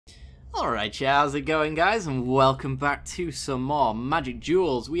Alright, how's it going, guys, and welcome back to some more Magic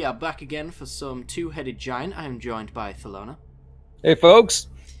Duels. We are back again for some two-headed giant. I am joined by Thelona. Hey folks!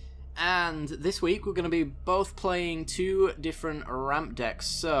 And this week we're going to be both playing two different ramp decks.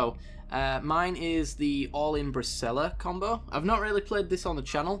 So, mine is the all-in Bracella combo. I've not really played this on the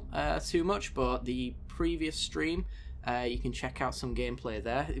channel too much, but the previous stream, you can check out some gameplay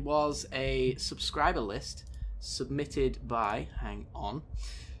there. It was a subscriber list submitted by, hang on,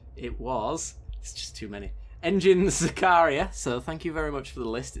 it's just too many, Engine Zakaria, so thank you very much for the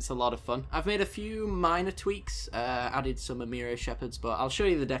list. It's a lot of fun. I've made a few minor tweaks, added some Emiria Shepherds, but I'll show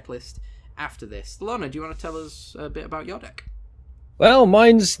you the deck list after this. Thelona, do you want to tell us a bit about your deck? Well,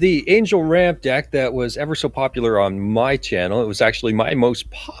 mine's the Angel Ramp deck that was ever so popular on my channel. It was actually my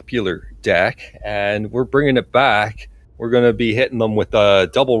most popular deck, and we're bringing it back. We're going to be hitting them with a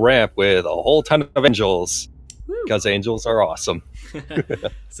double ramp with a whole ton of angels, because angels are awesome.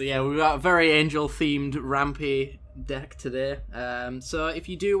 So yeah, we've got a very angel-themed rampy deck today. So if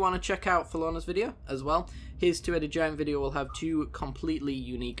you do want to check out Thelona's video as well, his two-headed giant video will have two completely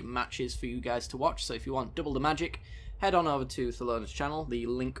unique matches for you guys to watch. So if you want double the magic, head on over to Thelona's channel. The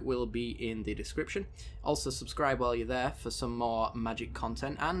link will be in the description. Also subscribe while you're there for some more magic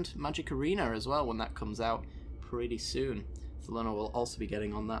content and Magic Arena as well when that comes out pretty soon. Thelona will also be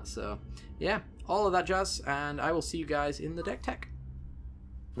getting on that. So yeah, all of that jazz, and I will see you guys in the deck tech.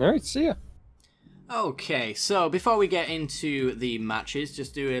 Alright, see ya. Okay, so before we get into the matches,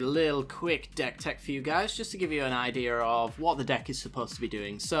 just do a little quick deck tech for you guys, just to give you an idea of what the deck is supposed to be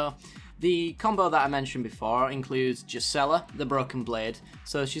doing. So, the combo that I mentioned before includes Gisela, the Broken Blade.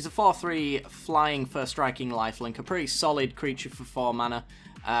 So she's a 4/3 flying first striking lifelink, a pretty solid creature for 4 mana.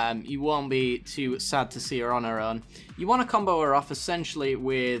 You won't be too sad to see her on her own. You want to combo her off essentially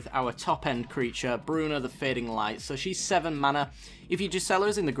with our top end creature, Bruna the Fading Light. So she's 7 mana. If your Gisela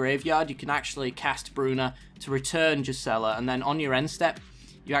is in the graveyard, you can actually cast Bruna to return Gisela, and then on your end step,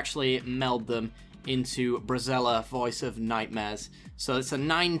 you actually meld them into Bracella, Voice of Nightmares. So it's a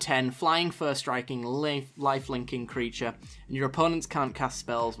 9/10 flying first striking life-linking creature, and your opponents can't cast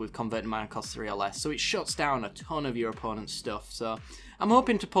spells with converted mana cost 3 or less, so it shuts down a ton of your opponent's stuff. So I'm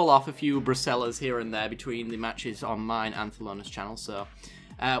hoping to pull off a few Bracellas here and there between the matches on mine and Thelona's channel, so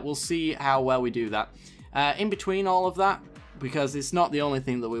we'll see how well we do that. In between all of that, because it's not the only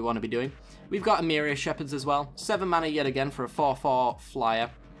thing that we want to be doing, we've got Emiria Shepherds as well. 7 mana yet again for a 4/4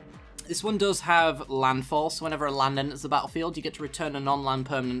 flyer. This one does have landfall, so whenever a land enters the battlefield, you get to return a non-land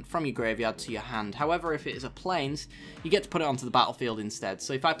permanent from your graveyard to your hand. However, if it is a plains, you get to put it onto the battlefield instead.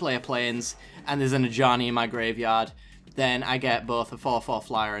 So if I play a plains and there's an Ajani in my graveyard, then I get both a 4/4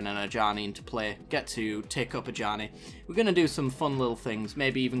 flyer and an Ajani into play. Get to take up Ajani. We're going to do some fun little things,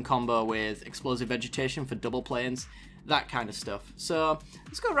 maybe even combo with Explosive Vegetation for double plains, that kind of stuff. So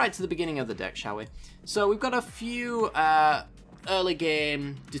let's go right to the beginning of the deck, shall we? So we've got a few early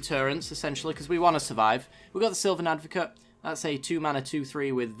game deterrents, essentially, because we want to survive. We've got the Sylvan Advocate. That's a 2 mana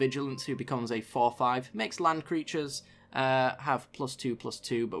 2/3 with Vigilance, who becomes a 4/5. Makes land creatures have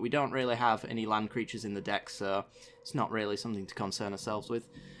 +2/+2, but we don't really have any land creatures in the deck, so it's not really something to concern ourselves with.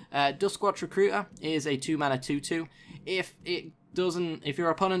 Duskwatch Recruiter is a 2 mana 2/2. If your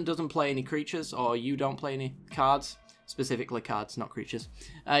opponent doesn't play any creatures, or you don't play any cards, specifically cards, not creatures,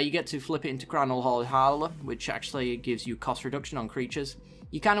 you get to flip it into Crownal Hall Howler, which actually gives you cost reduction on creatures.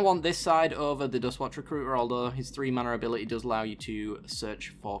 You kind of want this side over the Duskwatch Recruiter, although his 3 mana ability does allow you to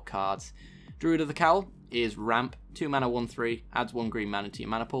search for cards. Druid of the Cowl is ramp, 2 mana 1/3, adds 1 green mana to your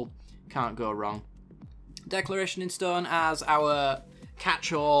mana pool. Can't go wrong. Declaration in Stone as our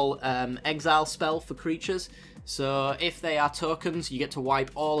catch-all exile spell for creatures. So if they are tokens, you get to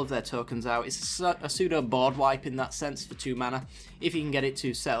wipe all of their tokens out. It's a pseudo board wipe in that sense for 2 mana, if you can get it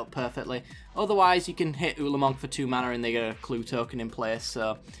to set up perfectly. Otherwise, you can hit Ulamog for 2 mana and they get a clue token in place.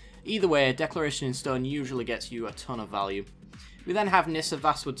 So either way, Declaration in Stone usually gets you a ton of value. We then have Nissa,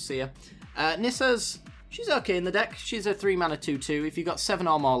 Vastwood Seer. She's okay in the deck. She's a 3 mana 2/2. If you've got 7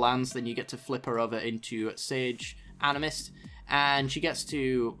 or more lands, then you get to flip her over into Sage Animist, and she gets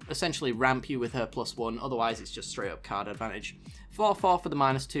to essentially ramp you with her +1, otherwise it's just straight up card advantage. 4/4 for the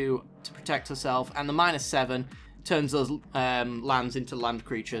 -2 to protect herself, and the -7 turns those lands into land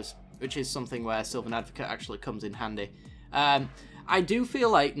creatures, which is something where Sylvan Advocate actually comes in handy. I do feel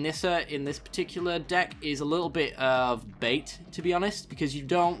like Nissa in this particular deck is a little bit of bait, to be honest, because you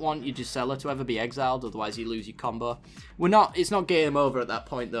don't want your Gisela to ever be exiled, otherwise you lose your combo. It's not game over at that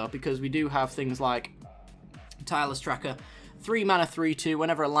point though, because we do have things like Tireless Tracker, 3 mana 3/2,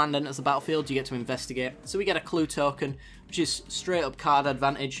 whenever a land enters the battlefield you get to investigate. So we get a clue token, which is straight up card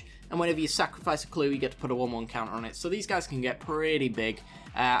advantage, and whenever you sacrifice a clue you get to put a 1/1 counter on it. So these guys can get pretty big.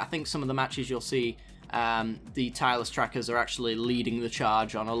 I think some of the matches you'll see the tireless trackers are actually leading the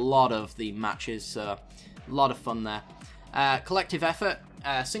charge on a lot of the matches, so a lot of fun there. Collective effort,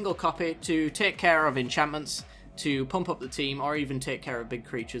 single copy to take care of enchantments, to pump up the team, or even take care of big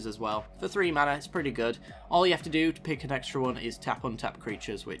creatures as well. For 3 mana, it's pretty good. All you have to do to pick an extra one is tap untap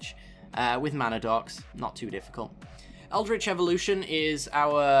creatures, which, with mana dorks, not too difficult. Eldritch Evolution is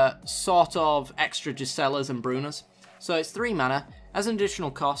our sort of extra Gisellas and Brunas. So it's 3 mana. As an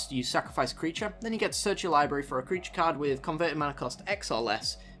additional cost, you sacrifice a creature, then you get to search your library for a creature card with converted mana cost X or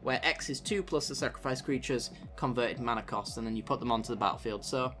less, where X is 2 plus the sacrifice creature's converted mana cost, and then you put them onto the battlefield.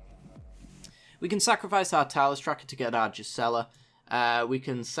 So we can sacrifice our Tireless Tracker to get our Gisela. We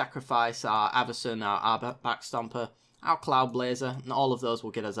can sacrifice our Avacyn, our Backstomper, our Cloud Blazer, and all of those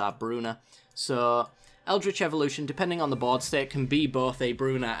will get us our Bruna. So Eldritch Evolution, depending on the board state, can be both a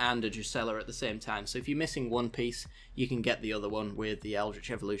Bruna and a Gisela at the same time. So if you're missing one piece, you can get the other one with the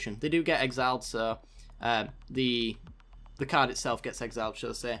Eldritch Evolution. They do get exiled, so the card itself gets exiled, shall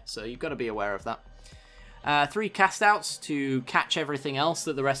I say. So you've got to be aware of that. 3 cast outs to catch everything else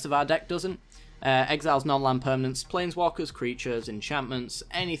that the rest of our deck doesn't. Exiles non-land permanents, planeswalkers, creatures, enchantments,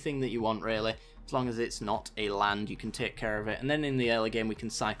 anything that you want really. As long as it's not a land, you can take care of it. And then in the early game, we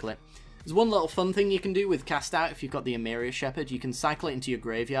can cycle it. There's one little fun thing you can do with Cast Out if you've got the Emeria Shepherd. You can cycle it into your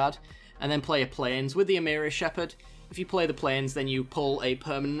graveyard and then play a Plains with the Emeria Shepherd. If you play the Plains, then you pull a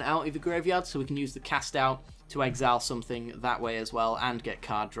permanent out of your graveyard, so we can use the Cast Out to exile something that way as well and get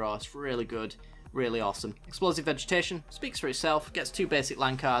card draw. It's really good, really awesome. Explosive Vegetation speaks for itself, gets 2 basic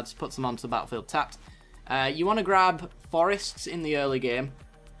land cards, puts them onto the battlefield tapped. You want to grab forests in the early game,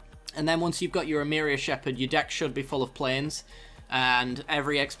 and then once you've got your Emeria Shepherd, your deck should be full of Plains. And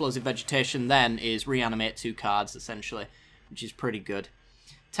every Explosive Vegetation then is reanimate 2 cards, essentially, which is pretty good.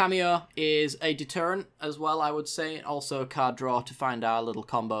 Tamiyo is a deterrent as well, I would say. Also a card draw to find our little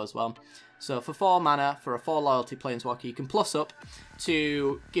combo as well. So for 4 mana, for a 4 loyalty Planeswalker, you can plus up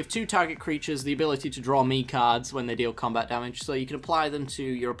to give 2 target creatures the ability to draw me cards when they deal combat damage. So you can apply them to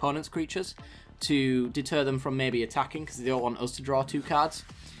your opponent's creatures to deter them from maybe attacking, because they don't want us to draw 2 cards.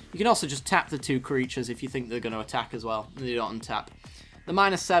 You can also just tap the 2 creatures if you think they're going to attack as well, and they don't untap. The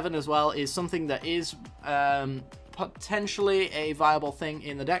 -7 as well is something that is potentially a viable thing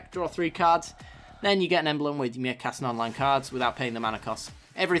in the deck. Draw 3 cards, then you get an emblem with you may cast non-land cards without paying the mana cost.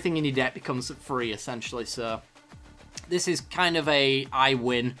 Everything in your deck becomes free, essentially, so this is kind of a I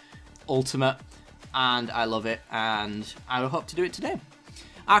win ultimate, and I love it, and I hope to do it today.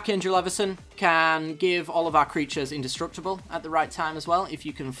 Archangel Everson can give all of our creatures indestructible at the right time as well. If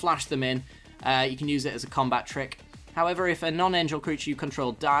you can flash them in, you can use it as a combat trick. However, if a non-angel creature you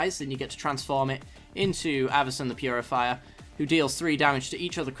control dies, then you get to transform it into Avacyn the Purifier, who deals 3 damage to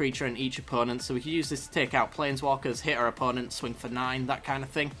each other creature and each opponent. So we can use this to take out planeswalkers, hit our opponent, swing for 9, that kind of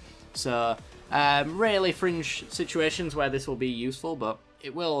thing. So really fringe situations where this will be useful, but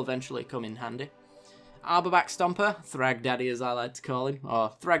it will eventually come in handy. Arbor Backstomper, Thrag Daddy as I like to call him,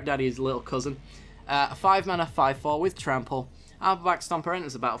 or Thrag Daddy's little cousin. A 5 mana 5/4 with Trample. Arbor Backstomper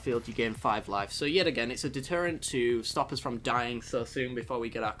enters the battlefield, you gain 5 life. So yet again, it's a deterrent to stop us from dying so soon before we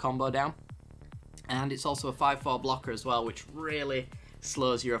get our combo down. And it's also a 5/4 blocker as well, which really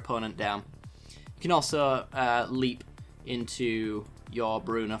slows your opponent down. You can also leap into your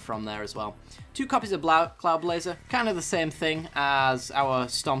Bruna from there as well. 2 copies of Cloud Blazer, kind of the same thing as our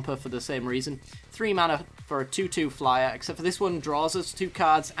Stomper for the same reason. 3 mana for a 2/2 flyer, except for this one draws us 2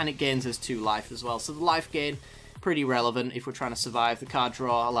 cards and it gains us 2 life as well. So the life gain, pretty relevant if we're trying to survive. The card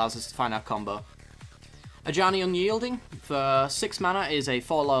draw allows us to find our combo. Ajani Unyielding for 6 mana is a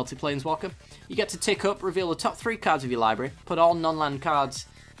 4 loyalty Planeswalker. You get to tick up, reveal the top 3 cards of your library, put all non-land cards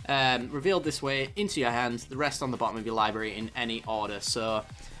revealed this way into your hand, the rest on the bottom of your library in any order. So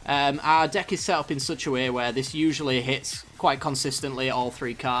our deck is set up in such a way where this usually hits quite consistently all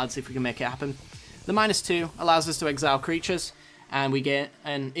 3 cards if we can make it happen. The -2 allows us to exile creatures, and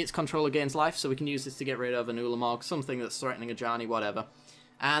its controller gains life, so we can use this to get rid of an Ulamog, something that's threatening a Ajani, whatever.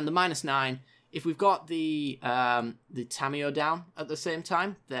 And the -9, if we've got the Tamiyo down at the same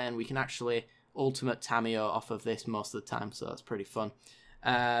time, then we can actually ultimate Tamiyo off of this most of the time, so that's pretty fun.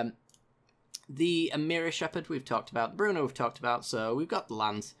 The Emeria Shepherd we've talked about, the Bruno we've talked about, so we've got the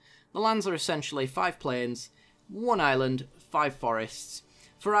lands. The lands are essentially 5 plains, 1 island, 5 forests.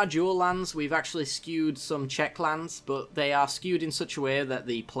 For our dual lands, we've actually skewed some check lands, but they are skewed in such a way that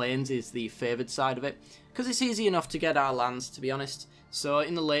the plains is the favoured side of it, because it's easy enough to get our lands, to be honest. So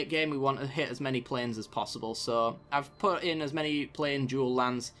in the late game, we want to hit as many planes as possible. So I've put in as many plain dual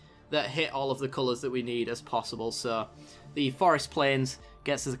lands that hit all of the colours that we need as possible. So the Forest Plains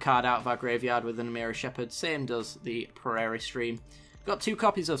gets us a card out of our graveyard with an Amira Shepherd. Same does the Prairie Stream. Got 2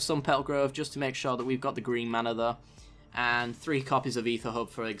 copies of Sunpetal Grove just to make sure that we've got the green mana though. And 3 copies of Ether Hub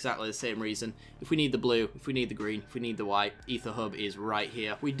for exactly the same reason. If we need the blue, if we need the green, if we need the white, Ether Hub is right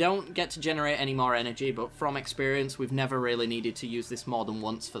here. We don't get to generate any more energy, but from experience, we've never really needed to use this more than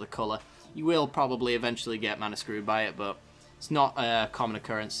once for the colour. You will probably eventually get mana screwed by it, but it's not a common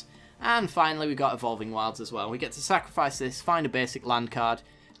occurrence. And finally, we got Evolving Wilds as well. We get to sacrifice this, find a basic land card,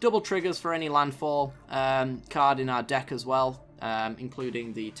 double triggers for any landfall card in our deck as well,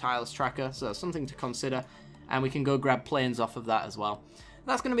 including the Tireless Tracker, so something to consider. And we can go grab planes off of that as well.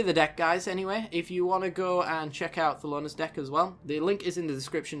 That's going to be the deck, guys, anyway. If you want to go and check out Thelona's deck as well, the link is in the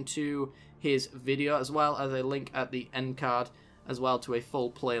description to his video, as well as a link at the end card, as well to a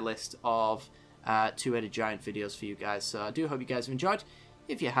full playlist of two-headed giant videos for you guys. So I do hope you guys have enjoyed.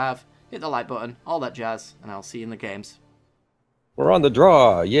 If you have, hit the like button, all that jazz, and I'll see you in the games. We're on the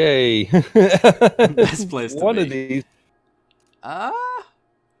draw. Yay. Best place to be. One of these. I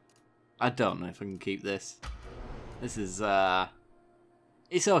don't know if I can keep this. This is,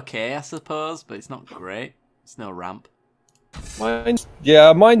 it's okay, I suppose, but it's not great. It's no ramp. Mine's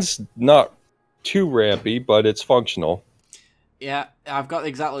not too rampy, but it's functional. Yeah, I've got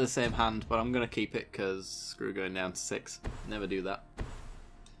exactly the same hand, but I'm going to keep it because screw going down to 6. Never do that.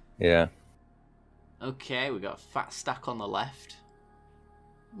 Yeah. Okay, we got a fat stack on the left.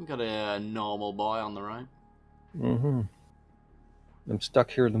 We got a normal boy on the right. Mm-hmm. I'm stuck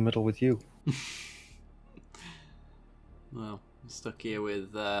here in the middle with you. Well, I'm stuck here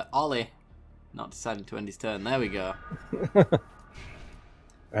with Ollie, not deciding to end his turn. There we go.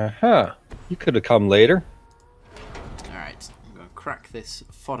 Uh-huh. You could have come later. Alright, I'm going to crack this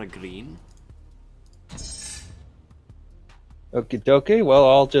for a green. Okie dokie. Well,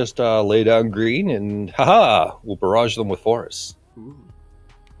 I'll just lay down green and haha, we'll barrage them with forests. Ooh.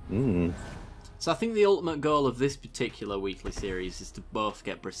 Mm. So I think the ultimate goal of this particular weekly series is to both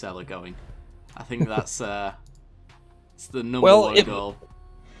get Bracella going. I think that's it's the number one goal.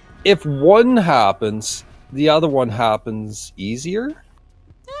 If one happens, the other one happens easier?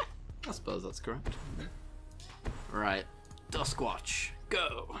 Yeah, I suppose that's correct. Right, Duskwatch,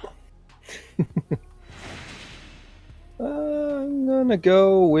 go! I'm gonna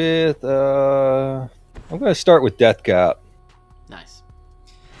go with I'm gonna start with Deathcap. Nice.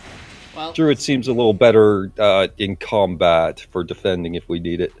 Well, Druid seems a little better in combat for defending if we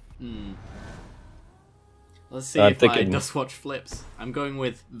need it. Let's see if my Duskwatch flips. I'm going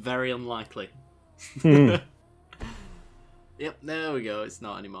with very unlikely. Yep, there we go. It's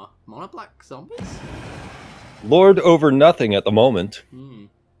not anymore. Mono Black Zombies? Lord over nothing at the moment. You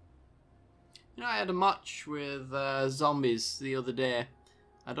know, I had a match with zombies the other day.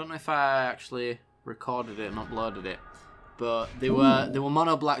 I don't know if I actually recorded it and uploaded it, but they were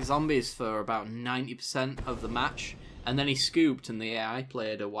mono black zombies for about 90% of the match, and then he scooped and the AI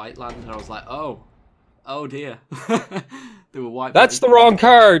played a white land, and I was like, oh dear. They were white. That's the wrong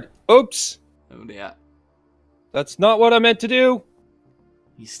card. Oops. Oh dear. That's not what I meant to do.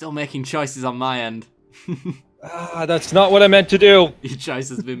 He's still making choices on my end. That's not what I meant to do. Your choice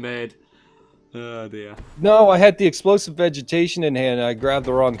has been made. Oh dear. No, I had the explosive vegetation in hand and I grabbed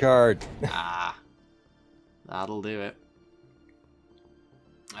the wrong card. That'll do it.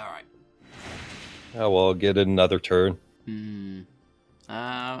 Alright. Oh, well, I'll get another turn.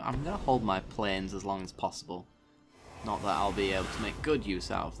 I'm going to hold my planes as long as possible. Not that I'll be able to make good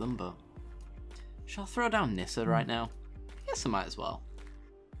use out of them, but... Shall I throw down Nissa right now? Yes, I might as well.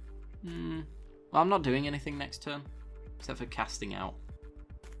 Well, I'm not doing anything next turn, except for casting out.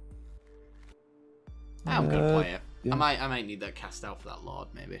 I'm going to play it. Yeah. I might need that cast out for that Lord,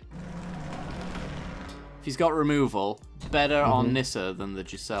 maybe. If he's got removal, better on Nissa than the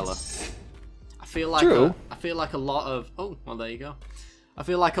Gisela. I feel like a lot of... Oh, well, there you go. I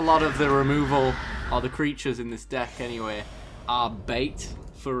feel like a lot of the removal, or the creatures in this deck anyway, are bait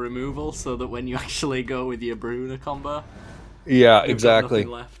for removal, so that when you actually go with your Bruna combo, yeah, exactly. Got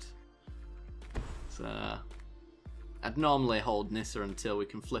nothing left. So I'd normally hold Nissa until we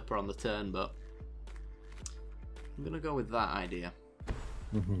can flip her on the turn, but I'm gonna go with that idea.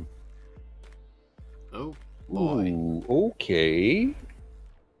 Oh boy. Ooh, okay.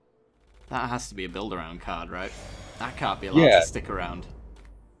 That has to be a build around card, right? That can't be allowed to stick around.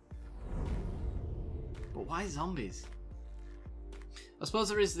 But why zombies? I suppose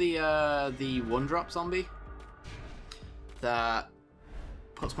there is the 1-drop zombie that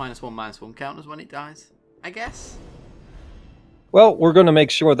puts -1/-1 counters when it dies, I guess. Well, we're going to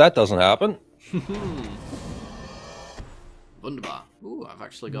make sure that doesn't happen. Wunderbar. Ooh, I've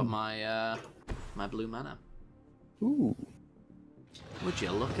actually got my my blue mana. Ooh. Would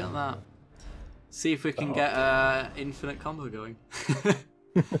you look at that? See if we can get infinite combo going.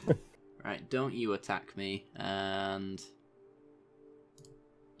 Right, don't you attack me, and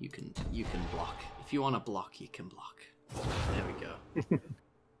you can block. If you want to block, you can block. There we go.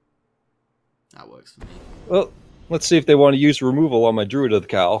 That works for me. Well, let's see if they want to use removal on my Druid of the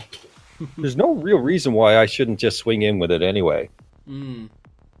Cowl. There's no real reason why I shouldn't just swing in with it anyway. I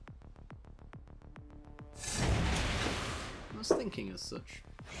was thinking as such.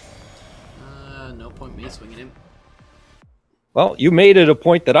 No point me swinging him. Well, you made it a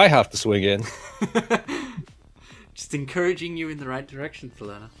point that I have to swing in. Just encouraging you in the right direction,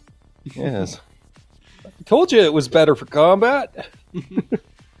 Thelona. Yes. I told you it was better for combat.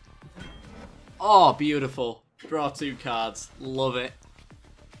 Oh, beautiful. Draw 2 cards. Love it.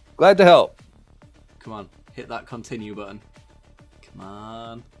 Glad to help. Come on, hit that continue button. Come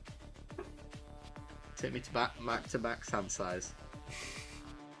on. Take me to back to back hand size.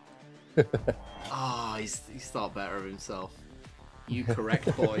 Ah, he's thought better of himself. You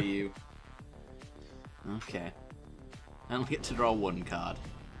correct boy, you. Okay. I only get to draw 1 card.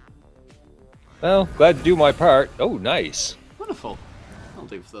 Well, glad to do my part. Oh, nice. Wonderful. I'll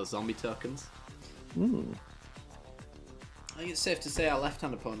do for those zombie tokens. I think it's safe to say our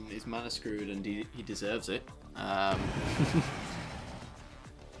left-hand opponent is mana screwed and he deserves it.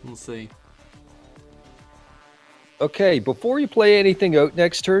 We'll see. Okay, before you play anything out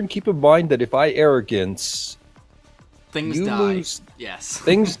next turn, keep in mind that if I arrogance, Things you die. lose. Yes.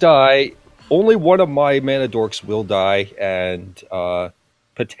 Things die. Only one of my mana dorks will die, and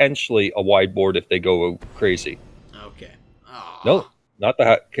potentially a wide board if they go crazy. Okay. Oh. No, not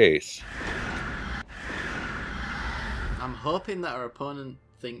the case. I'm hoping that our opponent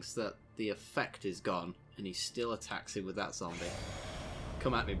thinks that the effect is gone and he still attacks him with that zombie.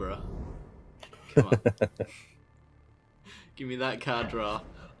 Come at me, bro. Come on. Give me that card draw.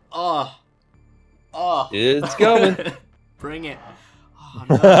 Oh. Oh. It's coming. Bring it. Oh,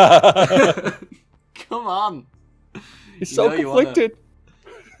 no. Come on. You're so conflicted.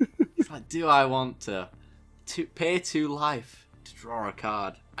 It's like, do I want to pay 2 life to draw a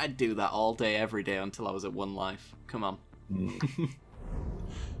card? I'd do that all day, every day until I was at 1 life. Come on.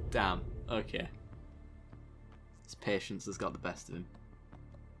 Damn. Okay. His patience has got the best of him.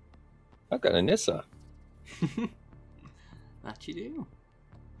 I've got a Nissa. That you do.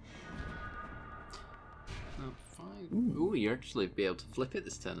 Oh, 5. Ooh, you actually be able to flip it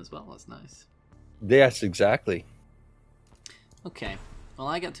this turn as well. That's nice. Yes, exactly. Okay. Well,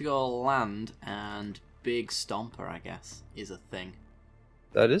 I get to go land, and Big Stomper, I guess, is a thing.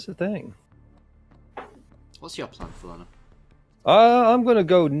 That is a thing. What's your plan, Thelona? I'm gonna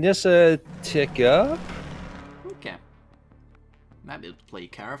go Nissa tick up. Okay. Might be able to play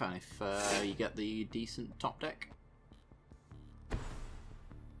Caravan if you get the decent top deck.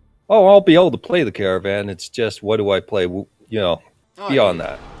 Oh, I'll be able to play the Caravan. It's just, what do I play? You know, beyond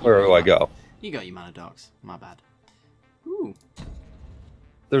that. Where do I go? You got your mana dogs. My bad. Ooh.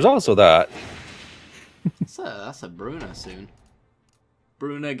 There's also that. That's a Bruna soon.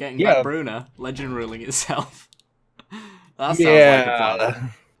 Bruna getting back Bruna. Legend ruling itself. That sounds like a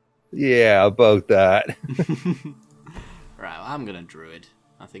plan. Yeah, about that. Right, well, I'm gonna Druid.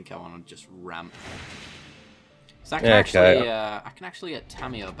 I think I want to just ramp. So I can actually get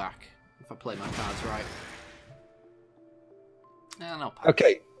Tamio back if I play my cards right. No,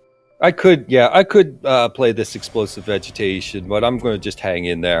 okay. I could play this explosive vegetation, but I'm going to just hang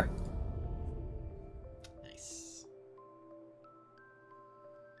in there. Nice.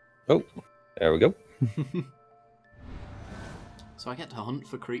 Oh, there we go. So I get to hunt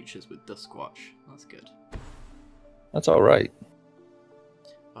for creatures with Duskwatch. That's good. That's all right.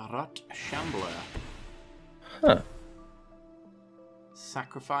 Rot Shambler. Huh.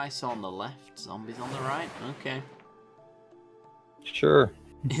 Sacrifice on the left, zombies on the right. Okay. Sure.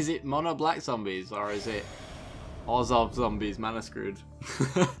 Is it mono black zombies or is it Orzhov zombies mana screwed?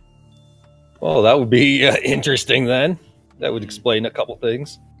 Well, that would be interesting then. That would explain a couple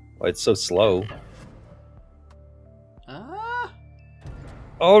things. Why it's so slow.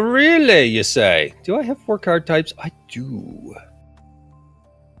 Oh, really, you say? Do I have 4 card types? I do.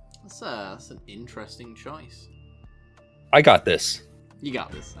 That's an interesting choice. I got this. You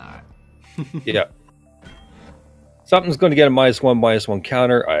got this. All right. Yeah. Something's going to get a -1/-1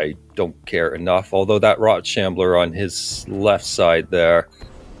 counter. I don't care enough. Although that Rot Shambler on his left side there.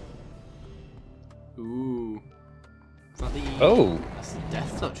 Ooh. Is that the... Oh. That's the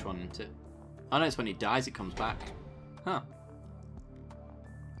Death Touch one, isn't it? Oh no, it's when he dies it comes back. Huh.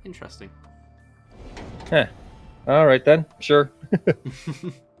 Interesting. Heh. All right then, sure.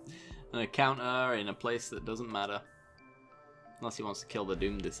 A counter in a place that doesn't matter. Unless he wants to kill the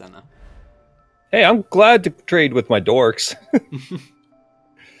Doom Dissenter. Hey, I'm glad to trade with my dorks.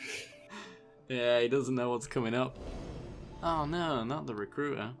 Yeah, he doesn't know what's coming up. Oh no, not the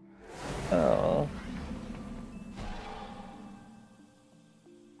recruiter. Oh.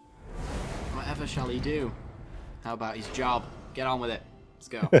 Whatever shall he do? How about his job? Get on with it. Let's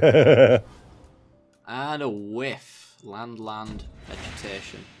go. And a whiff. Land,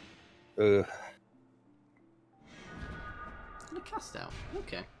 vegetation. Ugh. And a cast out.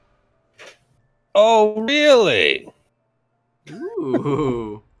 Okay. Oh, really?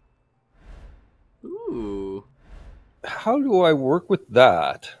 Ooh. Ooh. How do I work with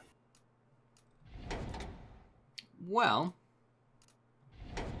that? Well,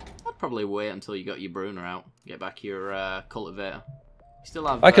 I'd probably wait until you got your Bruner out. Get back your cultivator. You still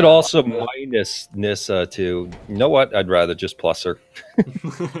have. I could also minus Nissa to. You know what? I'd rather just plus her.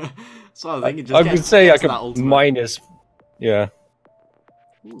 So I think it just I would say I could ultimate. minus. Yeah.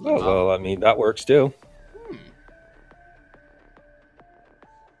 Ooh, Oh, well, I mean, that works too.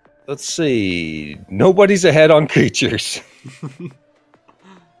 Let's see. Nobody's ahead on creatures.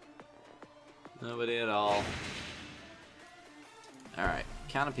 Nobody at all. Alright,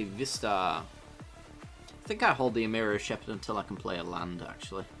 Canopy Vista. I think I hold the Emira Shepherd until I can play a land,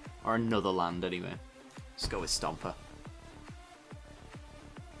 actually. Or another land, anyway. Let's go with Stomper.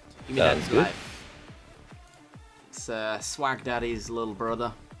 Give me Sounds that good. life. It's Swag Daddy's little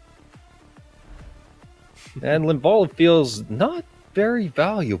brother. And Linvala feels not very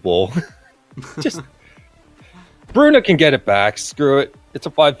valuable. Just Bruna can get it back. Screw it. It's a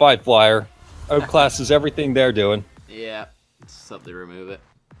 5/5 flyer. Outclasses everything they're doing. Yeah, let's hope they remove it.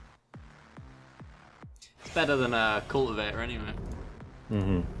 It's better than a cultivator anyway.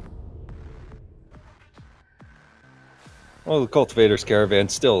 Mm-hmm. Well, the cultivator's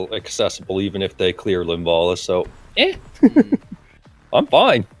caravan's still accessible even if they clear Linvala, so I'm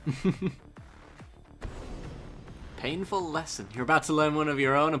fine. Painful lesson. You're about to learn one of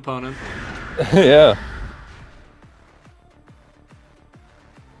your own opponent. Yeah.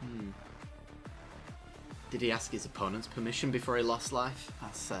 Did he ask his opponent's permission before he lost life?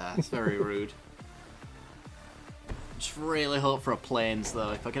 That's very rude. Just really hope for a Plains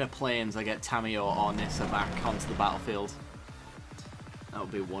though. If I get a Plains, I get Tamio or Nissa back onto the battlefield. That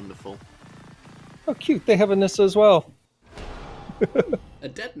would be wonderful. Oh, cute. They have a Nissa as well. A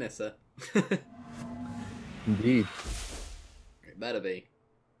dead Nissa? Indeed. It better be.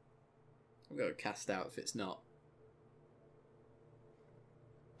 I'm going to cast out if it's not.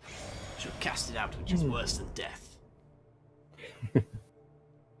 Should cast it out, which is worse than death.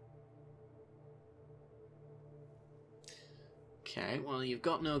 Okay, well, you've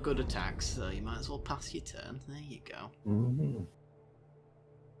got no good attacks, so you might as well pass your turn. There you go. Mm-hmm.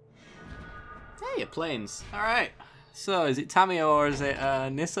 Hey, a Plains. Alright. So, is it Tamio or is it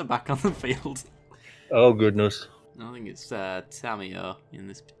Nissa back on the field? Oh, goodness. I think it's Tamio in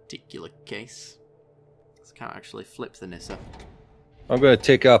this particular case. I can't actually flip the Nissa. I'm going to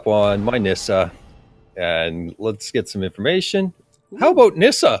take up on my Nissa and let's get some information. Ooh. How about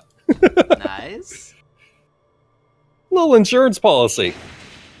Nissa? Nice. Little insurance policy.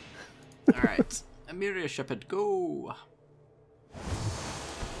 Alright. Emiria Shepherd, go.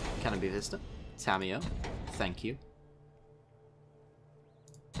 Canopy Vista. Tamio. Thank you.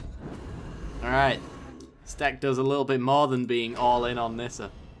 Alright. This deck does a little bit more than being all in on Nissa.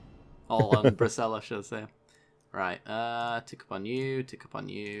 All on Bracella, should I say. Right, tick up on you, tick up on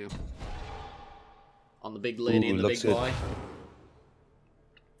you. On the big lady and the big good. boy.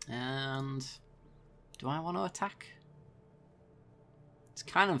 And do I want to attack? It's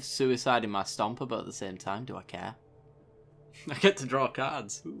kind of suiciding my Stomper, but at the same time, do I care? I get to draw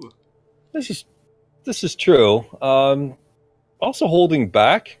cards. Ooh. This is true. Also holding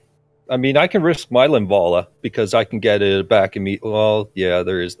back. I mean, I can risk my Linvala because I can get it back immediately. Well, yeah,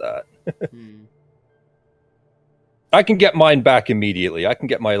 there is that. I can get mine back immediately. I can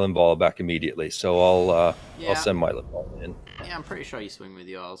get my Linvala back immediately. So I'll send my Linvala in. Yeah, I'm pretty sure you swing with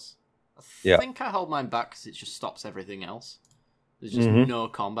yours. I Yeah. think I hold mine back because it just stops everything else. There's just no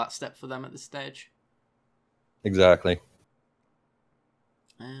combat step for them at this stage. Exactly.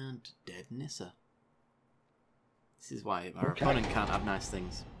 And dead Nissa. This is why our opponent can't have nice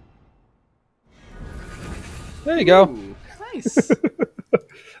things. There you go. Ooh, nice.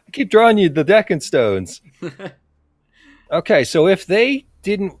 I keep drawing you the deck and stones. Okay, so if they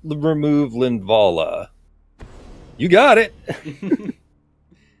didn't remove Linvala, you got it.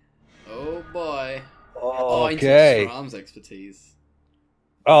 Oh boy. Okay. Oh, arms expertise.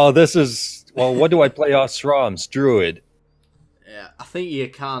 Oh, this is... Well, what do I play off Strom's? Druid. Yeah, I think you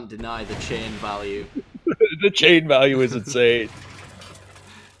can't deny the chain value. The chain value is insane.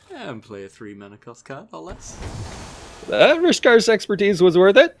 And play a 3 mana cost card or less. Rishkar's expertise was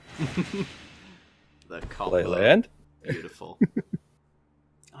worth it. The combo. Play land. Beautiful.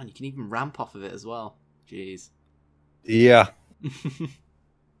 Oh, and you can even ramp off of it as well. Jeez. Yeah.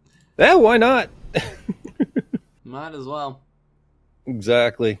 Yeah, why not? Might as well.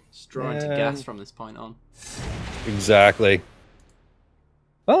 Exactly. Just draw into gas from this point on. Exactly.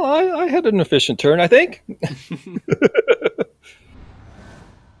 Well, I had an efficient turn, I think.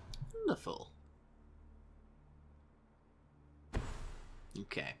 Wonderful.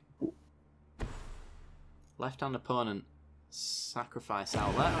 Okay. Left-hand opponent. Sacrifice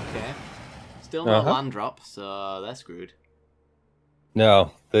outlet. Okay. Still no land drop, so they're screwed.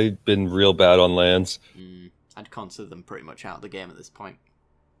 No, they've been real bad on lands. I'd consider them pretty much out of the game at this point.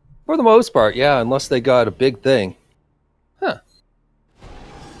 For the most part, yeah, unless they got a big thing. Huh.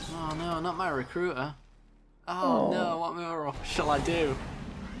 Oh no, not my recruiter. Oh no, what more shall I do?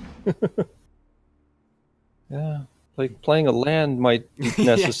 Yeah, like playing a land might be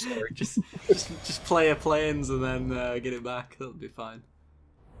necessary. Yeah, just play a plains and then get it back. That'll be fine.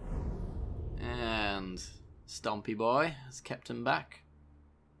 And Stompy Boy has kept him back.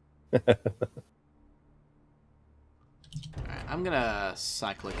 Alright, I'm gonna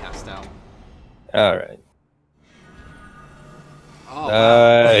cycle a cast out. Alright. Oh,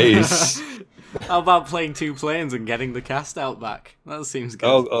 nice. Wow. How about playing 2 planes and getting the cast out back? That seems good.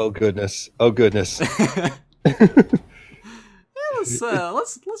 Oh goodness. Oh goodness. Yeah,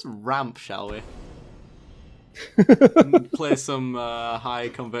 let's ramp, shall we? And play some high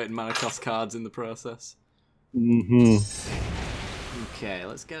converting mana cost cards in the process. Okay,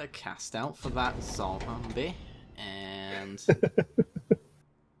 let's get a cast out for that zombie. And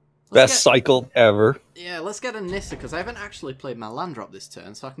best cycle ever. Yeah, let's get a Nissa, because I haven't actually played my land drop this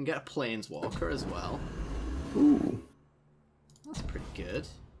turn, so I can get a Planeswalker as well. Ooh. That's pretty good.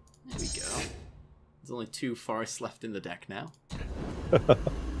 There we go. There's only 2 forests left in the deck now.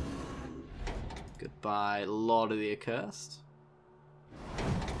 Goodbye, Lord of the Accursed.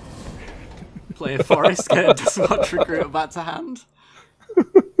 Play a forest, get a Deathwatch recruiter back to hand.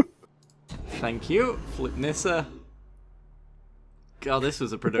 Thank you. Flip Nissa. God, this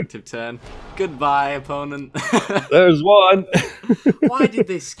was a productive turn. Goodbye, opponent. There's one. Why did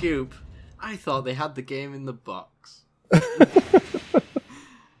they scoop? I thought they had the game in the box.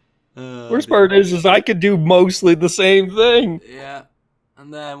 Worst part is I could do mostly the same thing. Yeah,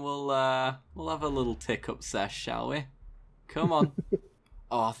 and then we'll have a little tick-up sesh, shall we? Come on.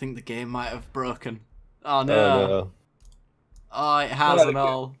 Oh, I think the game might have broken. Oh no. Oh, no. Oh, it has and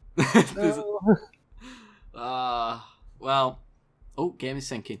all. Well. Oh, game is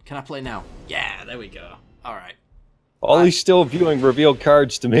sinking. Can I play now? Yeah, there we go. Alright. Ollie's still viewing revealed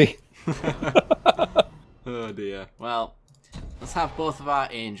cards to me. Oh dear. Well, let's have both of our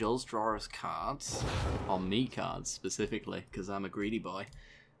angels draw us cards. Or me cards, specifically, because I'm a greedy boy.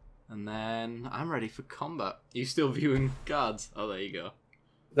 And then I'm ready for combat. Are you still viewing cards? Oh, there you go.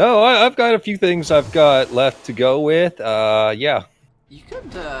 No, I've got a few things I've got left to go with. Yeah. You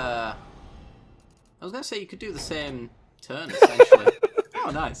could, I was going to say you could do the same turn, essentially.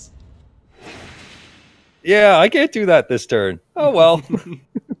 Oh, nice. Yeah, I can't do that this turn. Oh, well.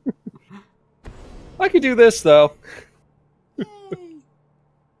 I could do this, though.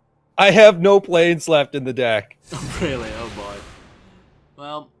 I have no planes left in the deck. Oh, really? Oh, boy.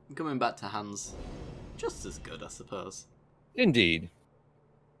 Well, coming back to hands. Just as good, I suppose. Indeed.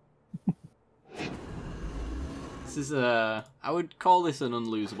 This is I would call this an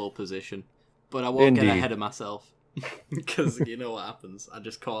unlosable position, but I won't get ahead of myself. Because you know what happens. I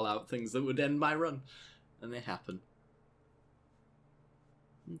just call out things that would end my run. And they happen.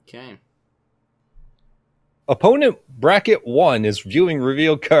 Okay. Opponent bracket 1 is viewing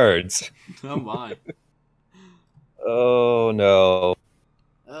revealed cards. Oh my. Oh no.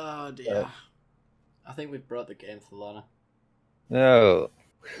 Oh dear. I think we've brought the game to Thelona. No.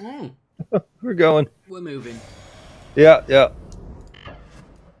 We're going. We're moving. Yeah, yeah.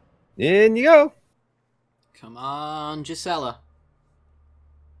 In you go. Come on, Gisela.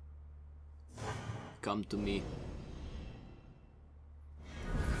 Come to me.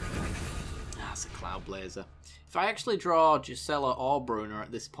 That's a Cloud Blazer. If I actually draw Gisela or Bruner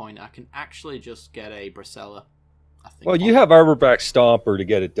at this point, I can actually just get a Bracella. I think. Well, you have Arborback Stomper to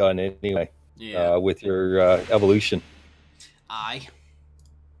get it done anyway. Yeah. With your evolution. Aye.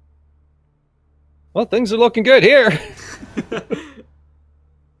 Well, things are looking good here.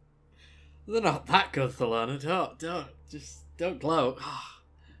 They're not that good, Thelona. Don't gloat.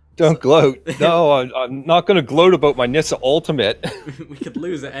 Don't gloat. No, I'm not going to gloat about my Nissa Ultimate. We could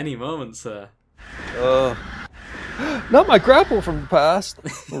lose at any moment, sir. Not my grapple from the past,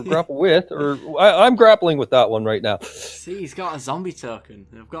 or grapple with, or I'm grappling with that one right now. See, he's got a zombie token.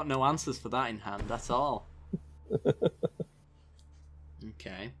 I've got no answers for that in hand, that's all.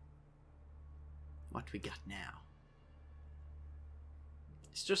 Okay. What do we got now?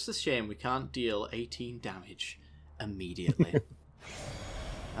 It's just a shame we can't deal 18 damage immediately.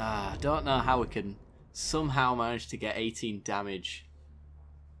 I don't know how we can somehow manage to get 18 damage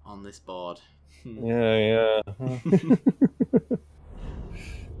on this board. Yeah.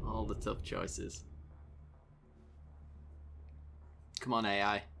 All the tough choices. Come on,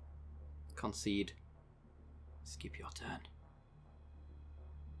 AI. Concede. Skip your turn.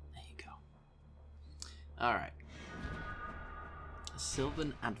 There you go. Alright.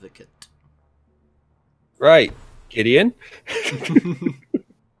 Sylvan Advocate. Right. Gideon?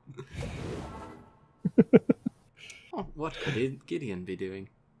 Oh, what could Gideon be doing?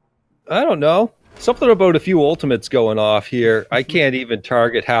 I don't know. Something about a few ultimates going off here. I can't even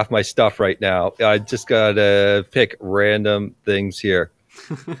target half my stuff right now. I just gotta pick random things here.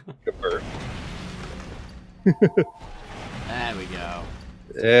 There we go.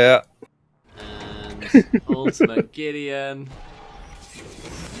 Yeah. And ultimate Gideon.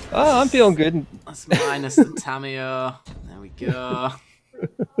 Oh, I'm feeling good. That's minus the Tamio. There we go.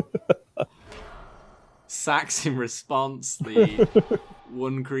 Sacks in response, the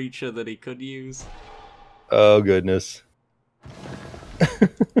one creature that he could use. Oh, goodness.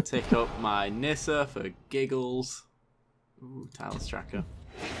 Take up my Nissa for giggles. Ooh, Talus Tracker.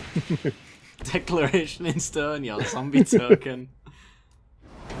 Declaration in stone, your zombie token.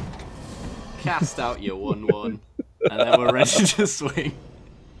 Cast out your 1/1. And then we're ready to swing.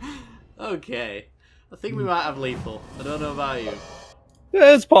 Okay. I think we might have lethal. I don't know about you.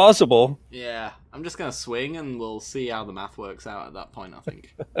 Yeah, it's possible. Yeah. I'm just going to swing and we'll see how the math works out at that point, I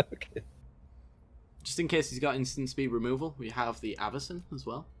think. Okay. Just in case he's got instant speed removal, we have the Avacyn as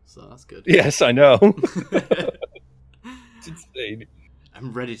well. So that's good. Yes, I know. It's insane.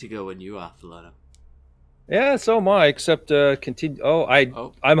 I'm ready to go when you are, Thelona. Yeah, so am I, except continue.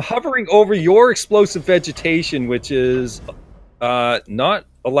 I'm hovering over your explosive vegetation, which is not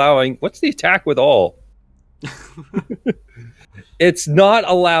allowing. What's the attack with all? It's not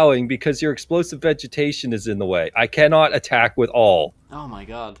allowing because your explosive vegetation is in the way. I cannot attack with all. Oh my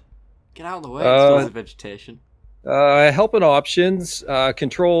god. Get out of the way, explosive vegetation. Helping options,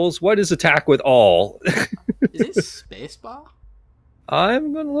 controls. What is attack with all? Is it spacebar?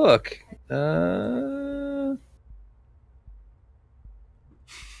 I'm gonna look.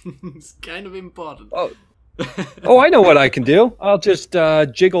 It's kind of important. Oh, I know what I can do. I'll just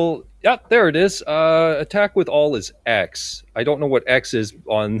jiggle. Yep, there it is. Attack with all is X. I don't know what X is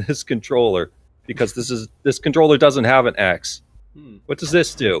on this controller because this controller doesn't have an X. What does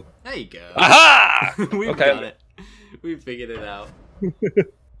this do? There you go. Aha! We've got it. We figured it out.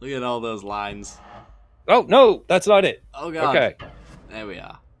 Look at all those lines. Oh no, that's not it. Oh god. Okay. There we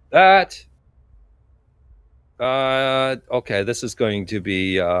are. That. Okay, this is going to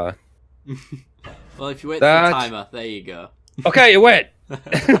be. Well, if you wait for the timer, there you go. Okay, it went.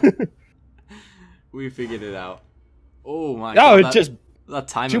 We figured it out. Oh my god. No, that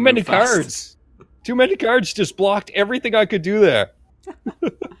timer too many moved fast. cards. Too many cards just blocked everything I could do there.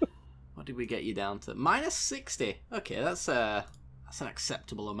 What did we get you down to? Minus 60. Okay, that's an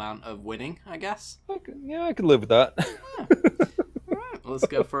acceptable amount of winning, I guess. Okay, yeah, I could live with that. Yeah. All right, well, let's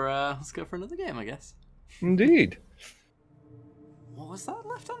go for another game, I guess. Indeed. What was that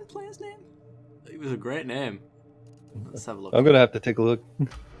left-hand player's name? It was a great name. Let's have a look. I'm gonna have to take a look.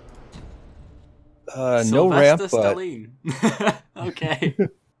 Sylvester no ramp, Stallone. Okay.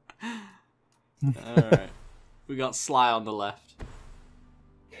 Alright. We got Sly on the left.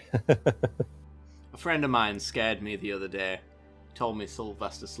 A friend of mine scared me the other day. He told me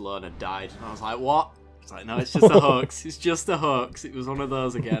Sylvester Stallone had died. And I was like, what? It's like, no, it's just a hoax. It's just a hoax. It was one of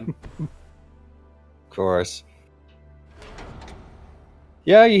those again. Of course.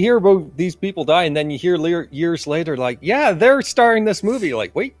 Yeah, you hear about these people die, and then you hear years later, like, yeah, they're starring this movie. You're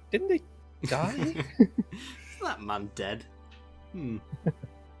like, wait, didn't they die? Isn't that man dead?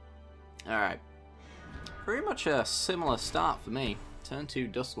 Alright. Pretty much a similar start for me. Turn 2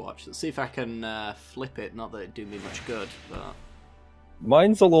 Dustwatch. Let's see if I can flip it. Not that it'd do me much good, but...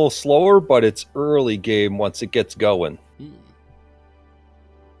 Mine's a little slower, but it's early game once it gets going.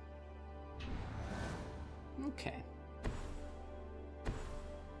 Okay.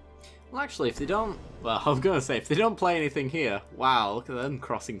 Well, actually, if they don't... Well, I was going to say, if they don't play anything here... Wow, look at them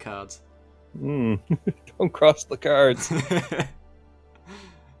crossing cards. Don't cross the cards.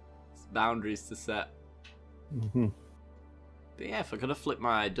 boundaries to set. Mm-hmm. But yeah, if I could have flipped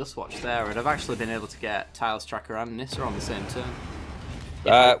my dust watch there, I'd have actually been able to get Tiles Tracker and Nissa on the same turn.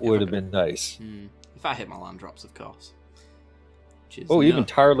 That would have been nice. If I hit my land drops, of course. Even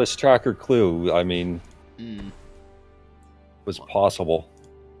Tireless Tracker Clue, I mean, was possible.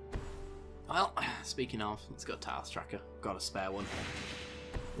 Well, speaking of, let's go Tiles Tracker. Got a spare one.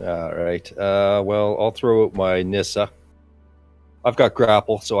 Alright, well, I'll throw out my Nissa. I've got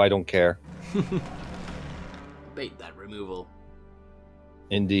Grapple, so I don't care. Bait that removal.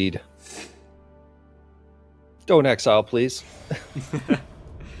 Indeed. Don't exile, please.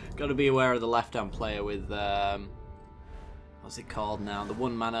 Got to be aware of the left-hand player with, what's it called now? The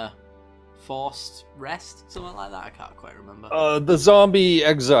 1-mana Forced Rest? Something like that? I can't quite remember. The Zombie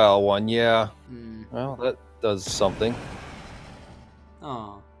Exile one, yeah. Well, that does something.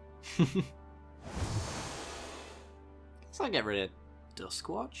 Oh. Guess I'll get rid of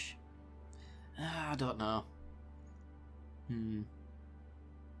Duskwatch. I don't know.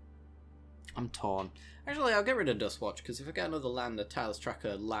 I'm torn. Actually, I'll get rid of Dustwatch, because if I get another land, a Tiles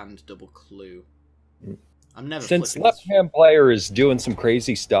Tracker land double clue. I'm never Since left-hand player is doing some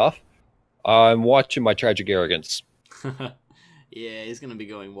crazy stuff, I'm watching my Tragic Arrogance. Yeah, he's going to be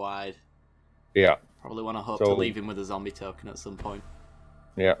going wide. Yeah. Probably want to hope to leave him with a zombie token at some point.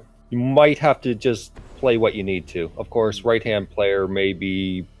 Yeah. You might have to just play what you need to. Of course, right-hand player may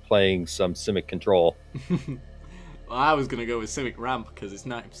be playing some Simic Control. Well, I was going to go with Simic Ramp because it's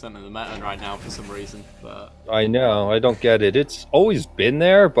 90% of the meta right now for some reason. But I know, I don't get it. It's always been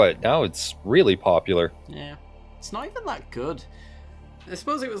there, but now it's really popular. Yeah, it's not even that good. I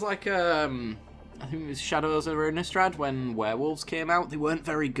suppose it was like, I think it was Shadows of Innistrad when Werewolves came out. They weren't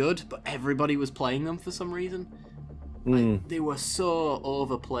very good, but everybody was playing them for some reason. Like, they were so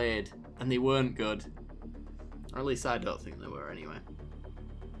overplayed, and they weren't good. Or at least I don't think they were anyway.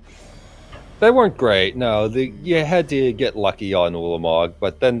 They weren't great, no. You had to get lucky on Ulamog,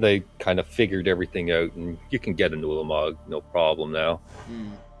 but then they kind of figured everything out, and you can get an Ulamog, no problem now.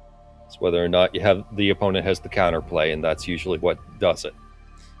 It's whether or not the opponent has the counterplay, and that's usually what does it.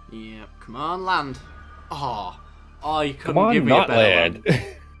 Yeah, come on, land. Oh, you couldn't give me a better land.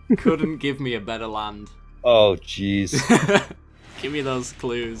 Couldn't give me a better land. Oh, jeez. Give me those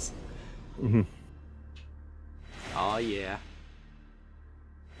clues. Oh, yeah.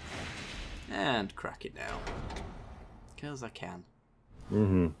 And crack it now. Because I can.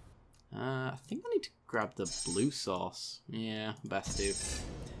 I think I need to grab the blue source. Yeah, best do.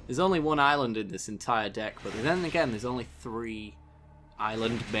 There's only one island in this entire deck, but then again, there's only 3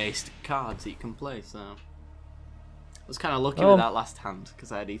 island-based cards that you can play, so... I was kind of lucky with that last hand,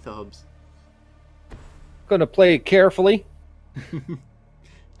 because I had Ether Hubs. Gonna play it carefully.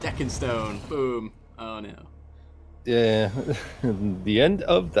 Deck and Stone. Boom. Oh, no. Yeah, the end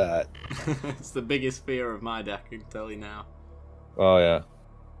of that. It's the biggest fear of my deck, I can tell you now. Oh, yeah.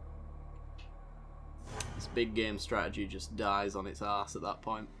 This big game strategy just dies on its ass at that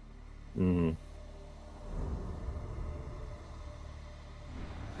point.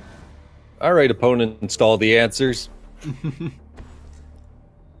 Alright, opponent, install the answers.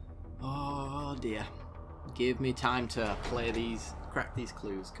 Oh, dear. Give me time to crack these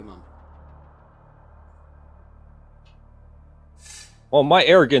clues, come on. Well, my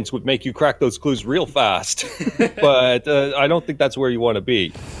arrogance would make you crack those clues real fast. But I don't think that's where you want to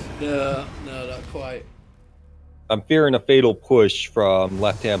be. No, not quite. I'm fearing a fatal push from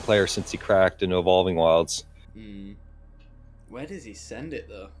left-hand player since he cracked in Evolving Wilds. Where does he send it,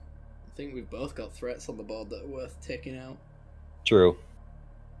 though? I think we've both got threats on the board that are worth taking out. True.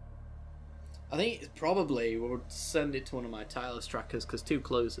 I think it's probably we'll send it to one of my Tiles Trackers, because 2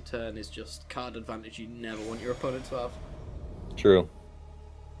 clues a turn is just card advantage you never want your opponent to have. True.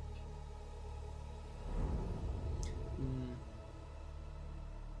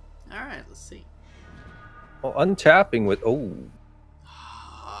 Alright, let's see. Well, untapping with...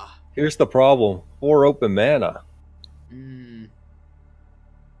 Here's the problem. 4 open mana.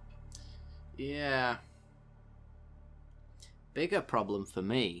 Yeah. Bigger problem for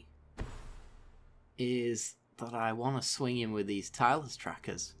me is that I want to swing in with these Tiles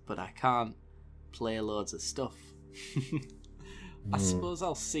Trackers, but I can't play loads of stuff. I suppose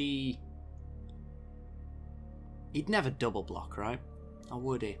I'll see... He'd never double block, right? Or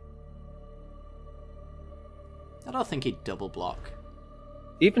would he? I don't think he'd double block.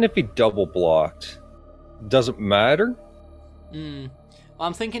 Even if he double blocked, doesn't matter? Well,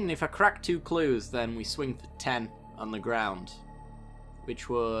 I'm thinking if I crack 2 clues, then we swing for 10 on the ground, which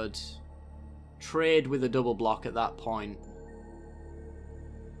would trade with a double block at that point.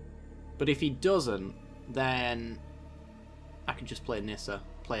 But if he doesn't, then I can just play Nissa,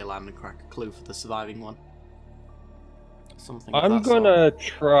 play a land and crack a clue for the surviving one. Something. I'm gonna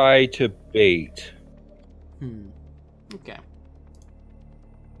try to bait. Okay.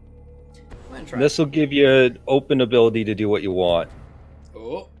 This will give you an open ability to do what you want.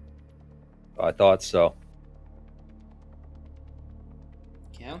 Oh. I thought so.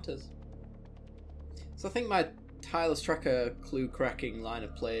 Counters. So I think my Tireless Tracker clue cracking line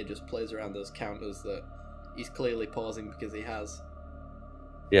of play just plays around those counters that he's clearly pausing because he has.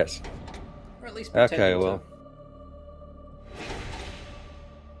 Yes. Or at least okay, well.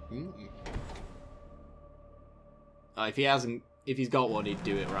 Oh, if he's got one, he'd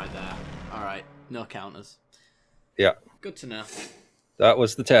do it right there. Alright, no counters. Yeah. Good to know. That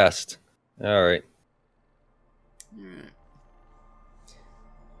was the test. Alright.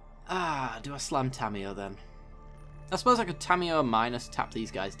 Do I slam Tamio then? I suppose I could Tamio minus tap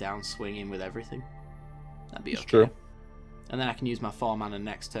these guys down, swing in with everything. That'd be okay. True. And then I can use my 4-mana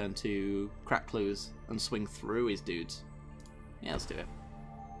next turn to crack clues and swing through his dudes. Yeah, let's do it.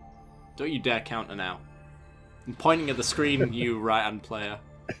 Don't you dare counter now. I'm pointing at the screen, you right-hand player.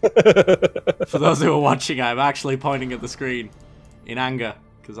 For those who are watching, I'm actually pointing at the screen in anger,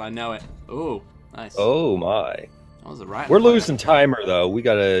 because I know it. Oh, nice. Oh my. That was a right. We're losing timer, though. We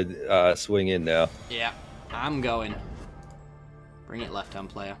gotta swing in now. Yeah, I'm going. Bring it, left-hand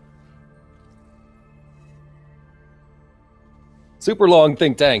player. Super long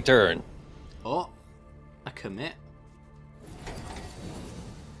think tank turn. Oh, a commit.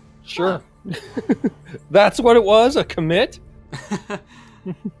 Sure. That's what it was? A commit?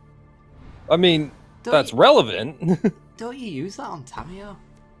 I mean, that's relevant. Don't you use that on Tamio?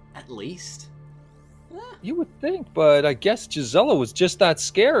 At least? You would think, but I guess Gisela was just that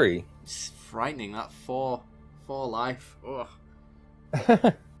scary. It's frightening, that 4 life. Ugh.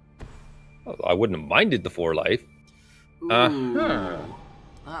 I wouldn't have minded the 4 life. Ooh,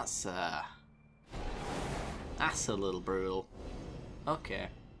 that's a little brutal. Okay.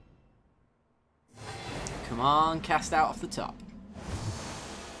 Come on, cast out off the top.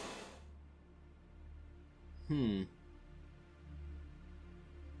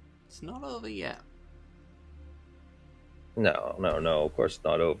 It's not over yet. No, of course it's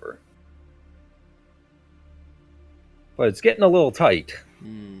not over. But it's getting a little tight.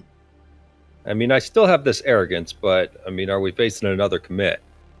 I mean, I still have this arrogance, but, I mean, are we facing another commit?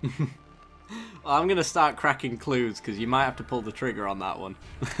 Well, I'm going to start cracking clues, because you might have to pull the trigger on that one.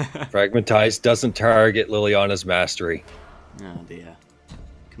 Fragmentize doesn't target Liliana's mastery. Oh, dear.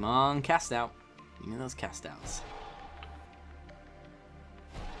 Come on, cast out. Give me those cast outs.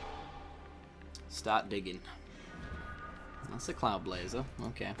 Start digging. That's a Cloud Blazer.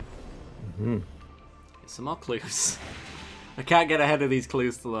 Okay. Get some more clues. I can't get ahead of these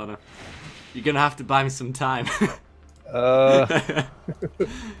clues, Thelona. You're going to have to buy me some time. I'm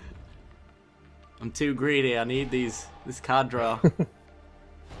too greedy. I need this card draw.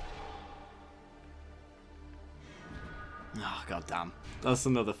 Oh, goddamn. That's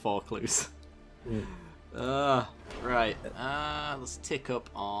another 4 clues. Right. Let's tick up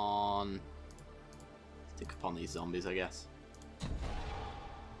on these zombies, I guess.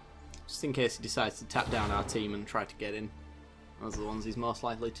 Just in case he decides to tap down our team and try to get in. Those are the ones he's most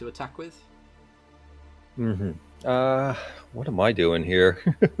likely to attack with. What am I doing here?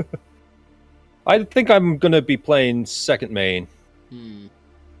 I think I'm going to be playing second main.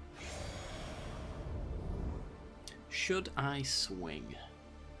 Should I swing?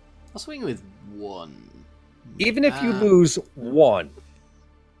 I'll swing with 1. Even if you lose 1.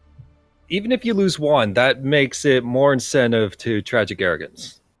 Even if you lose 1, that makes it more incentive to Tragic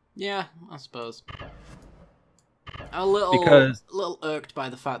Arrogance. Yeah, I suppose. A little irked by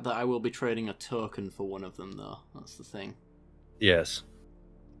the fact that I will be trading a token for one of them, though. That's the thing. Yes.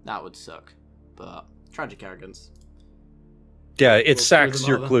 That would suck. But Tragic Arrogance. Yeah, it sacks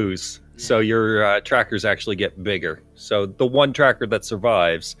your clues. Yeah. So your trackers actually get bigger. So the one tracker that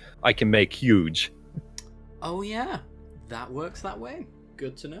survives, I can make huge. Oh, yeah. That works that way.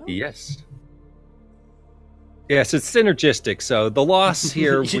 Good to know. Yes. Yes, it's synergistic, so the loss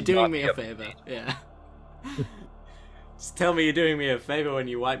here You're doing me a favor. Yeah. Just tell me you're doing me a favor when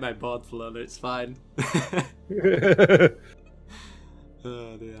you wipe my board, Thelona. It's fine.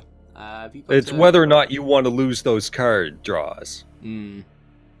 Oh, dear. It's whether or not you want to lose those card draws.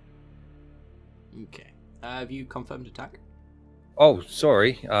 Okay. Have you confirmed attack? Oh,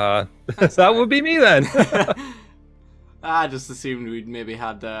 sorry. That would be me then. I just assumed we'd maybe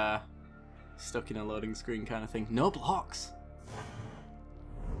had stuck in a loading screen kind of thing. No blocks.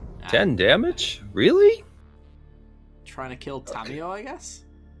 10 damage? Really? Trying to kill Tamio, I guess?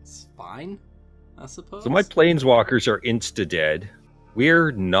 It's fine, I suppose. So my planeswalkers are insta-dead.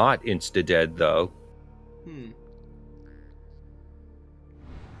 We're not insta-dead, though. Hmm.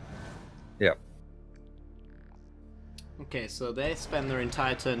 Yeah. Okay, so they spend their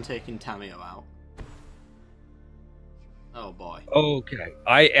entire turn taking Tamio out. Oh boy. Okay.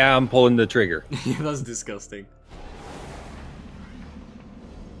 I am pulling the trigger. That's disgusting.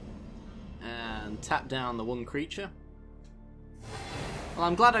 And tap down the one creature. Well,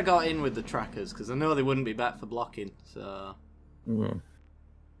 I'm glad I got in with the trackers, because I know they wouldn't be back for blocking, so... Mm.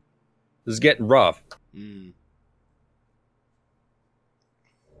 This is getting rough. Mm.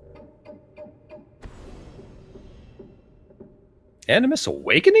 Animus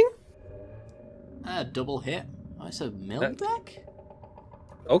Awakening? Double hit. Oh, it's a mill deck?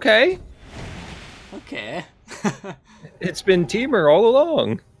 Okay. Okay. It's been Teamer all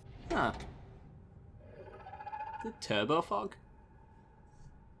along. Huh. The Turbo Fog?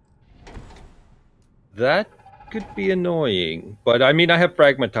 That could be annoying. But, I mean, I have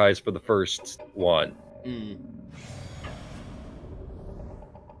Fragmatized for the first one. Hmm.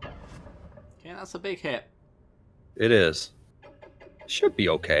 Okay, that's a big hit. It is. Should be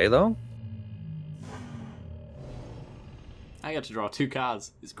okay, though. I got to draw 2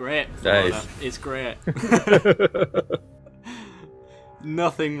 cards. It's great. Nice. It's great.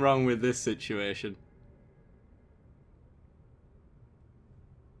 Nothing wrong with this situation.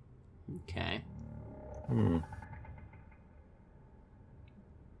 Okay.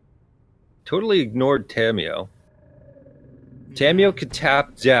 Totally ignored Tamio. Tamio could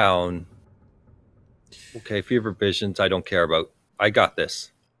tap down. Okay, Fever Visions, I don't care about. I got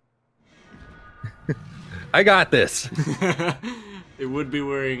this. I got this. It would be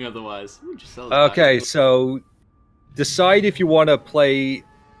worrying otherwise. Ooh, Okay, so decide if you want to play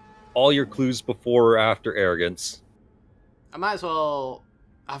all your clues before or after Arrogance. I might as well...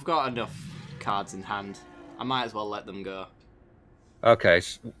 I've got enough cards in hand. I might as well let them go. Okay,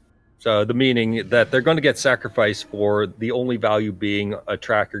 so the meaning that they're going to get sacrificed for the only value being a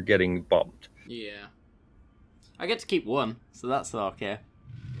tracker getting bumped. Yeah. I get to keep 1, so that's okay.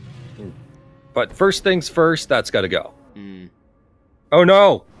 But first things first, that's got to go. Mm. Oh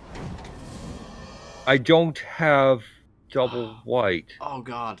no! I don't have double white. Oh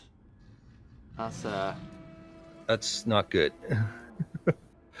god. That's not good.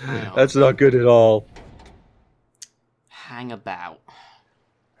 Hang on. That's not good at all. Hang about.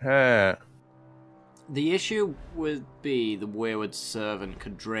 Huh. The issue would be the Wayward Servant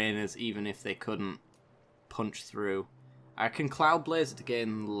could drain us even if they couldn't punch through. I can Cloud Blaze to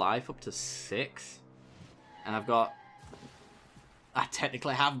gain life up to 6. And I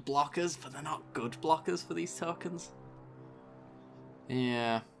technically have blockers, but they're not good blockers for these tokens.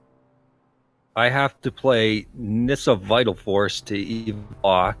 Yeah. I have to play Nissa Vital Force to even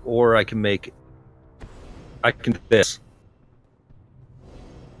block, or I can make... I can do this.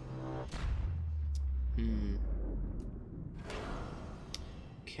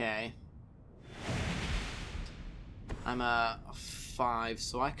 Okay. I'm a 5,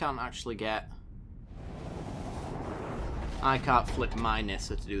 so I can't actually get... I can't flip my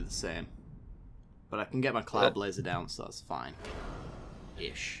Nissa to do the same. But I can get my Cloud Blazer down, so that's fine.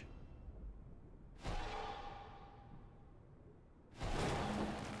 Ish.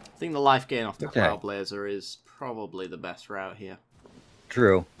 I think the life gain off the Cloud Blazer is probably the best route here.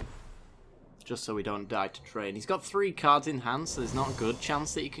 True. Just so we don't die to drain. He's got 3 cards in hand, so there's not a good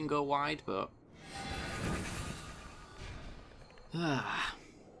chance that he can go wide, but...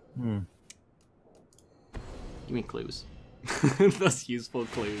 Give me clues. That's useful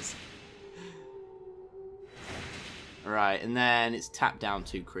clues. Right, and then it's tap down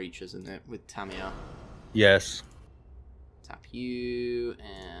 2 creatures, isn't it, with Tamio? Yes. Tap you,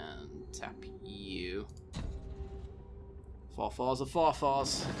 and tap you. 4/4s are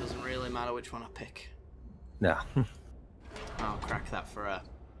 4/4s. It doesn't really matter which one I pick. No. I'll crack that for a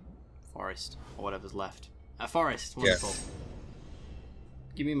forest, or whatever's left. A forest, wonderful. Yes.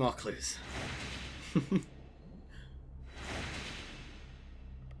 Give me more clues.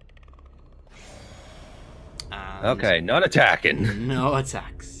 Okay, not attacking. No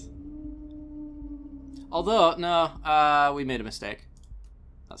attacks. Although, no, we made a mistake.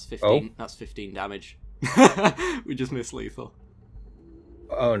 That's 15. Oh? That's 15 damage. We just missed lethal.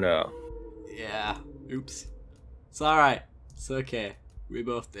 Oh no. Yeah. Oops. It's alright. It's okay. We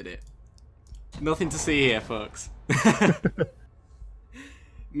both did it. Nothing to see here, folks.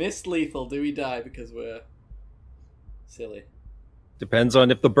 Missed lethal. Do we die because we're silly? Depends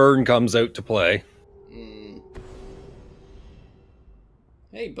on if the burn comes out to play.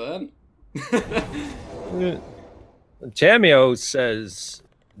 Hey, burn. Tamio says,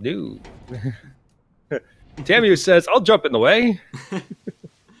 no. Tamu says, I'll jump in the way.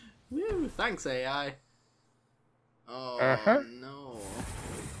 Woo, thanks, AI. Oh, no.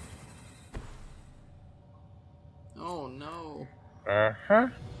 Oh, no.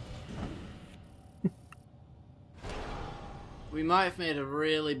 We might have made a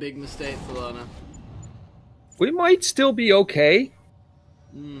really big mistake, Thelona. We might still be okay.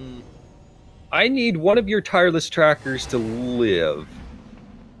 Hmm. I need one of your tireless trackers to live.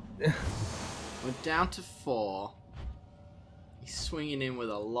 We're down to 4. He's swinging in with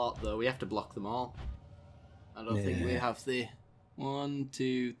a lot, though. We have to block them all. I don't think we have the 1,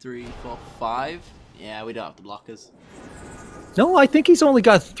 2, 3, 4, 5. Yeah, we don't have the blockers. No, I think he's only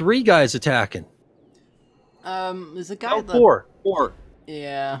got 3 guys attacking. There's a guy that... 4. 4.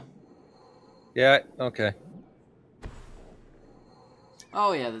 Yeah. Yeah, okay.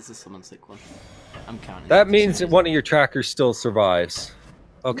 Oh, yeah, there's a summon sick one. I'm counting. That means that one of your trackers still survives.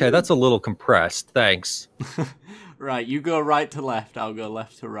 Okay, that's a little compressed. Thanks. Right, you go right to left. I'll go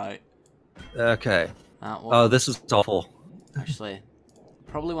left to right. Okay. Oh, this is awful. Actually,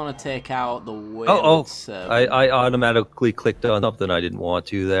 probably want to take out the way. I automatically clicked on something I didn't want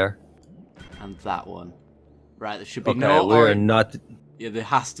to there. And that one. Right, there should be Yeah, there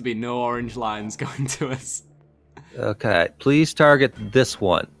has to be no orange lines going to us. Okay, please target this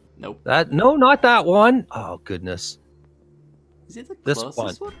one. Nope. No, not that one. Oh, goodness. Is it the closest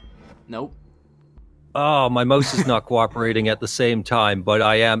this one? Nope. Oh, my mouse is not cooperating at the same time, but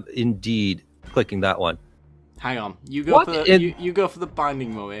I am indeed clicking that one. Hang on. You go for the, you go for the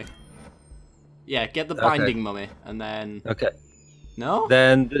binding mummy. Yeah, get the binding mummy, and then... Okay. No?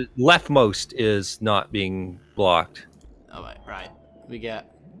 Then the leftmost is not being blocked. Oh, right. We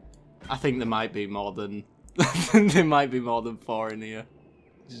get... I think there might be more than... there might be more than 4 in here.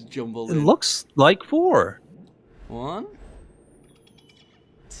 Just jumbled in. It looks like 4. 1,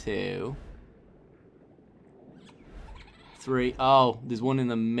 2, 3. Oh, there's one in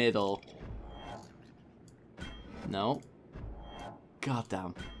the middle. No. God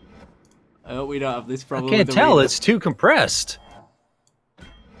damn. I hope we don't have this problem. I can't tell. It's too compressed.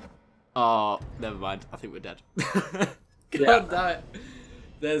 Oh, never mind. I think we're dead. God damn it.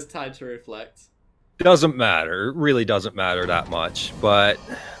 There's time to reflect. Doesn't matter. It really doesn't matter that much. But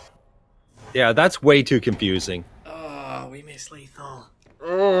yeah, that's way too confusing. Oh, we missed lethal.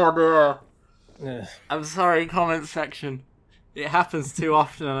 Oh no. I'm sorry, comment section. It happens too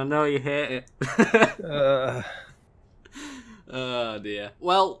often and I know you hate it. Oh dear.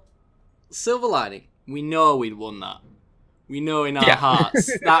 Well, silver lining. We know we'd won that. We know in our hearts.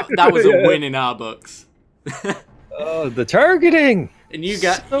 That was a win in our books. Oh, the targeting! And you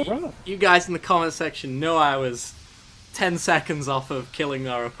guys in the comment section know I was 10 seconds off of killing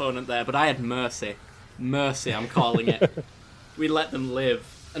our opponent there, but I had mercy. Mercy, I'm calling it. We let them live.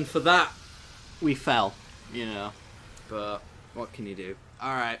 And for that, we fell, you know. But what can you do?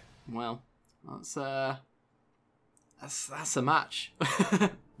 Alright, well, that's a match.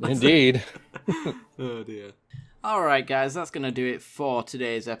 Indeed. Oh dear. Alright guys, that's going to do it for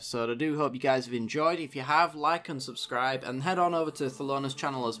today's episode. I do hope you guys have enjoyed. If you have, like and subscribe, and head on over to Thelona's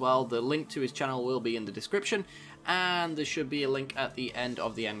channel as well. The link to his channel will be in the description, and there should be a link at the end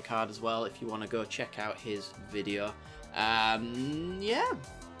of the end card as well if you want to go check out his video. Yeah,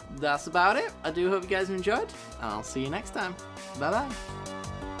 that's about it. I do hope you guys have enjoyed, and I'll see you next time. Bye bye.